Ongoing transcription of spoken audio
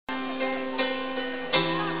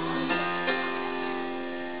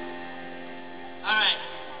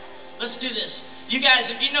You guys,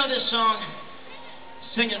 if you know this song,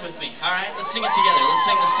 sing it with me, all right? Let's sing it together. Let's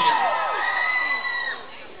sing this together.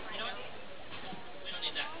 You know what? We don't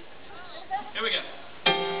need that. Here we go.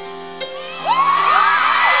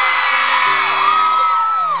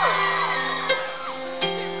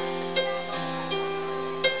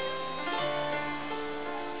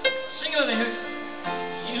 Sing it with me here.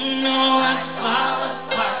 You know I'd fall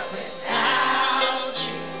apart without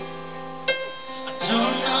you. I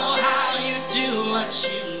don't know how you do what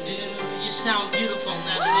you do. You sound beautiful,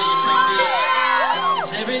 Nashville, you sound beautiful.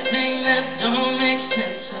 It's everything that don't make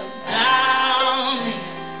sense about me.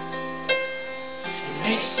 It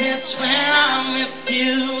makes sense when I'm with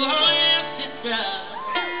you. Oh yes it does.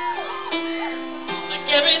 Like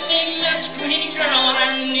everything that's green, girl,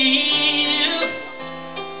 I need you.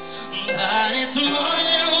 But it's more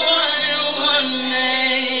than one and one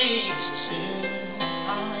makes two.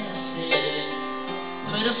 Oh yes it is.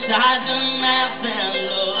 Put aside the math and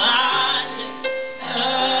the logic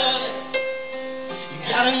of it. You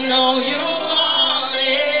gotta know you want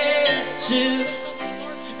it too.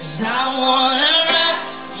 'Cause I want